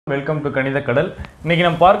Welcome to கணித கடல். இன்னைக்கு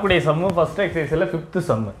நம்ம பார்க்கக்கூடிய some first exerciseல 5th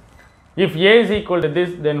sum. If a is equal to this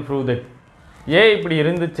then prove that. a இப்படி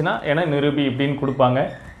இருந்துச்சுனா என்ன நிரூபி இப்படின்னு கொடுப்பாங்க.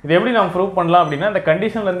 இது எப்படி நாம ப்ரூவ் பண்ணலாம் அப்படினா அந்த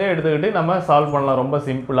கண்டிஷன்ல இருந்தே எடுத்துக்கிட்டு நம்ம சால்வ் பண்ணலாம் ரொம்ப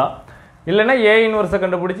சிம்பிளா. இல்லனா a இன்வர்ஸ்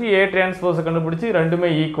கண்டுபிடிச்சி a டிரான்ஸ்போஸ் கண்டுபிடிச்சி ரெண்டுமே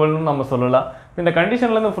ஈக்குவல்னு நம்ம சொல்லலாம். இந்த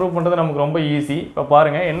கண்டிஷன்ல இருந்து ப்ரூவ் பண்றது நமக்கு ரொம்ப ஈஸி. இப்ப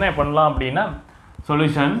பாருங்க என்ன பண்ணலாம் அப்படினா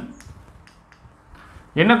சொல்யூஷன்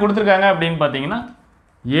என்ன கொடுத்திருக்காங்க அப்படினு பாத்தீங்கன்னா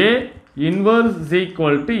a inverse is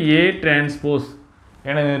equal to a transpose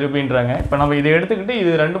என நிரூபின்றாங்க. இப்போ நம்ம இதை எடுத்துக்கிட்டு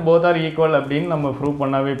இது ரெண்டு both are equal அப்படின்னு நம்ம ப்ரூவ்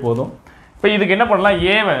பண்ணாவே போதும். இப்போ இதுக்கு என்ன பண்ணலாம்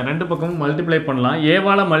a வை ரெண்டு பக்கமும் மல்டிப்ளை பண்ணலாம். a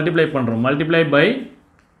வால மல்டிப்ளை பண்றோம். மல்டிப்ளை பை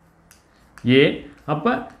a அப்ப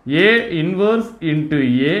a inverse into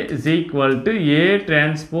a is equal to a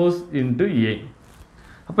transpose into a.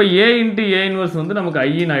 அப்ப a into a inverse வந்து நமக்கு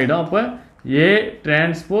i ன்னு ஆயிடும். அப்ப a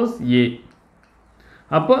transpose a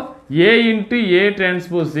அப்போ a into a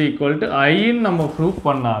transpose equal to I ன்னு நம்ம ப்ரூவ்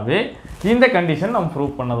பண்ணாவே இந்த கண்டிஷன் நம்ம ப்ரூவ்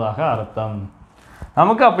பண்ணதாக அர்த்தம்.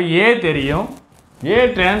 நமக்கு அப்போ a தெரியும், a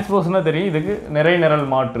டிரான்ஸ்போஸ்னா தெரியும். இதுக்கு நிறை நிரல்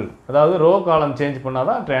மாற்று, அதாவது ரோ காலம் சேஞ்ச்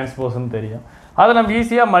பண்ணாதான் டிரான்ஸ்போஸ்னு தெரியும். அதை நம்ம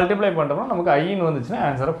ஈஸியாக மல்டிப்ளை பண்ணுறோம்னா நமக்கு ஐன்னு வந்துச்சுன்னா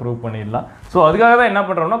ஆன்சரை ப்ரூவ் பண்ணிடலாம். ஸோ அதுக்காக தான் என்ன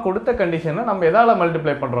பண்ணுறோம்னா கொடுத்த கண்டிஷனை நம்ம எதால்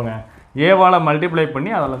மல்டிப்ளை பண்ணுறோங்க, ஏவால் மல்டிப்ளை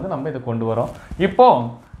பண்ணி அதில் வந்து நம்ம இதை கொண்டு வரோம்.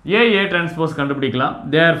 இப்போது a டிரான்ஸ்போஸ் கண்டுபிடிக்கலாம்.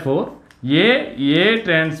 Therefore a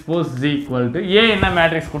transpose is equal to a என்ன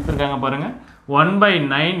மேட்ரிக்ஸ் கொடுத்திருக்காங்க பாருங்க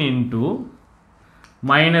 1/9 into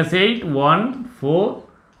 -8 1 4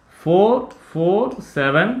 4 4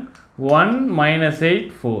 7 1 -8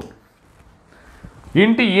 4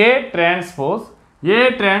 into a transpose. a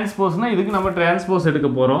transpose இதுக்கு நம்ம டிரான்ஸ்போஸ்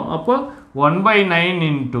எடுக்க போறோம். அப்போ 1/9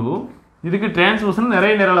 into இதுக்கு டிரான்ஸ்போஸ்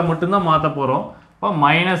நிறைய நிரலை மட்டும் தான் மாத்த போறோம். அப்போ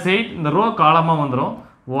 -8 இந்த ரோ காலமா வந்துரும்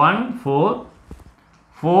 1 4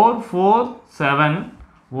 4 4 7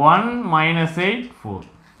 1 -8 4.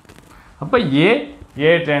 அப்போ a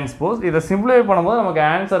டிரான்ஸ்போஸ் இதை சிம்பிளிஃபை பண்ணும்போது நமக்கு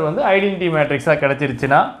ஆன்சர் வந்து ஐடென்டிட்டி மேட்ரிக்ஸாக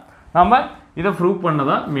கிடச்சிருச்சுன்னா நம்ம இதை ப்ரூவ்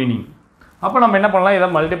பண்ணதான் மீனிங். அப்போ நம்ம என்ன பண்ணலாம், இதை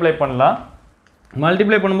மல்டிப்ளை பண்ணலாம்.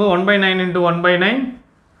 மல்டிப்ளை பண்ணும்போது 1/9 into 1/9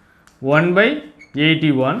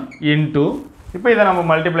 1/81 into இப்போ இதை நம்ம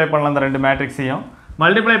மல்டிப்ளை பண்ணலாம். இந்த ரெண்டு மேட்ரிக்ஸையும்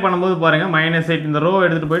மல்டிப்ளை பண்ணும்போது பாருங்கள் -8 இந்த ரோ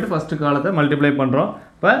எடுத்துகிட்டு போயிட்டு ஃபஸ்ட்டு காலத்தை மல்டிப்ளை பண்ணுறோம்.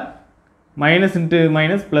 இப்போ minus into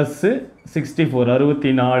minus plus 64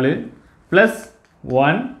 64 plus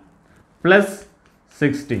 1 plus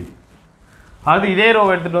 16. அது இதே ரோ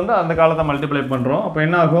எடுத்துகிட்டு வந்து அந்த காலத்தை மல்டிப்ளை பண்ணுறோம். அப்போ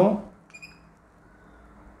என்ன ஆகும்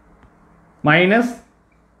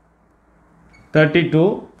 -32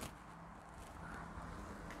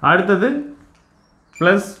 அடுத்தது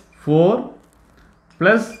ப்ளஸ் 4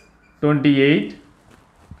 ப்ளஸ் 28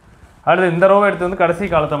 அடுத்து இந்த ரோவை எடுத்து வந்து கடைசி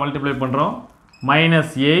காலத்தை மல்டிப்ளை பண்ணுறோம்.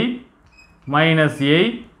 -8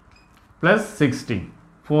 -8 plus 16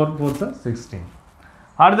 4 4 16.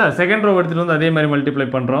 அடுத்த செகண்ட் ரோ எடுத்துகிட்டு வந்து அதே மாதிரி மல்டிப்ளை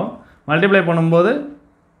பண்ணுறோம். மல்டிப்ளை பண்ணும்போது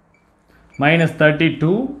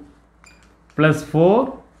 -32 plus 4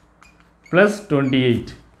 plus 28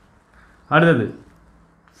 அடுத்தது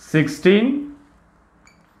 16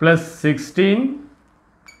 plus 16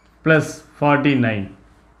 plus 49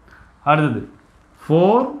 அடுத்தது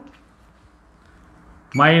 4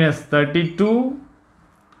 -32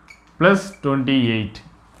 plus 28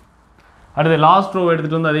 அடுத்து லாஸ்ட் ரோ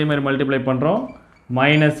எடுத்துகிட்டு வந்து அதே மாதிரி மல்டிப்ளை பண்ணுறோம்.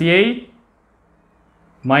 -8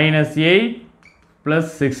 plus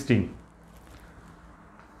 16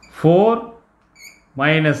 4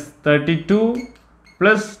 -32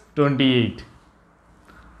 plus 28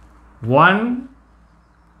 1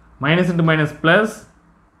 minus into minus plus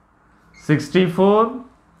 64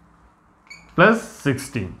 plus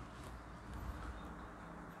 16.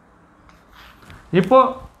 இப்போ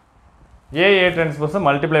a டிரான்ஸ்போஸை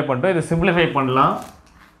மல்டிப்ளை பண்ணிட்டோம். இதை சிம்பிளிஃபை பண்ணலாம்.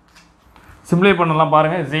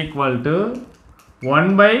 பாருங்கள் is equal to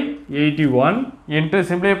 1/81 into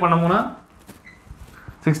simplify பண்ணோம்னா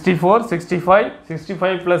 64 65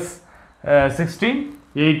 65 ப்ளஸ் 16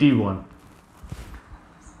 81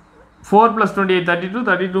 4 + 28 32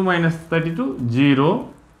 32 - 32 0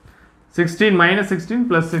 16 - 16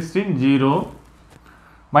 + 16 0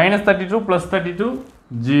 -32 + 32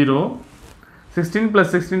 0 16 +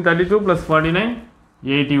 16 32 + 49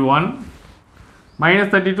 81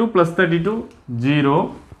 -32 + 32 0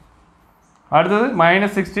 அடுத்தது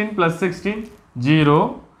 -16 + 16 0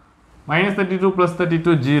 -32 +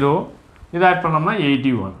 32 0 இதை ஆட் பண்ணோம்னா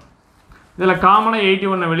 81. இதில் காமனாக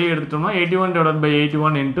 81 வெளியே எடுத்துட்டோம்னா 81 /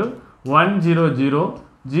 81 into 100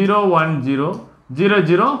 010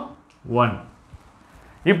 001.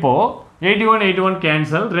 இப்போது 81 81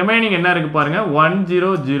 கேன்சல். ரிமைனிங் என்ன இருக்குது பாருங்கள் 100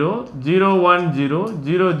 010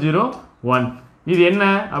 001. இது என்ன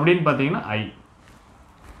அப்படின்னு பார்த்தீங்கன்னா i.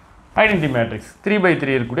 ஐடென்டி மேட்ரிக்ஸ்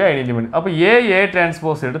 3/3 இருக்கக்கூடிய ஐடென்டி மேட்ரிக்ஸ். அப்போ ஏ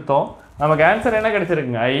டிரான்ஸ்போஸ் எடுத்தோம், நமக்கு ஆன்சர் என்ன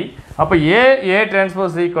கிடைச்சிருக்குங்க ஐ. அப்போ ஏ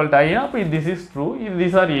டிரான்ஸ்போஸ் ஈக்குவல் டு ஐனா அப்போ this is true,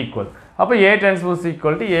 this R equal. அப்போ ஏ டிரான்ஸ்போஸ்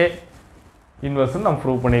ஈக்குவல் டு ஏ இன்வர்ஸ்னு நம்ம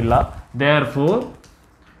ப்ரூவ் பண்ணிடலாம். therefore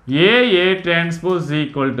A transpose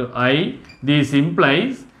equal to I, this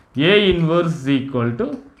implies A inverse is equal to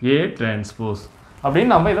A transpose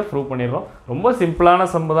அப்படின்னு நம்ம இதை ப்ரூவ் பண்ணிடுறோம். ரொம்ப சிம்பிளான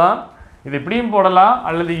சம்மு தான். இது இப்படியும் போடலாம்,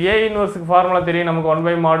 அல்லது A இன்வர்ஸுக்கு ஃபார்முலா தெரியும் நமக்கு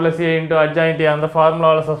 1/mod A into adjoint A அந்த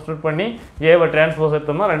ஃபார்முலாவில் சப்ஸ்டியூட் பண்ணி ஏவை டிரான்ஸ்போஸ்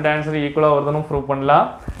எடுத்தோம்னா ரெண்டு ஆன்சர் ஈக்குவலாக வருதுன்னு ப்ரூவ் பண்ணலாம்.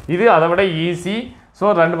 இது அதை விட ஈஸி.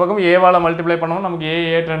 ஸோ ரெண்டு பக்கம் ஏவால் மல்டிப்ளை பண்ணோம்னா நமக்கு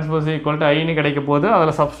ஏ டிரான்ஸ்போஸ் ஈக்குவல் டு ஐன்னு கிடைக்க போகுது.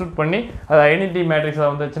 அதில் சப்ஸ்டியூட் பண்ணி அது ஐடென்டிட்டி மேட்ரிக்ஸாக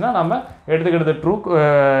வந்துச்சுன்னா நம்ம எடுத்துக்கிறது ட்ரூ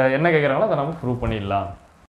என்ன கேட்குறாங்களோ அதை நம்ம ப்ரூவ் பண்ணிடலாம்.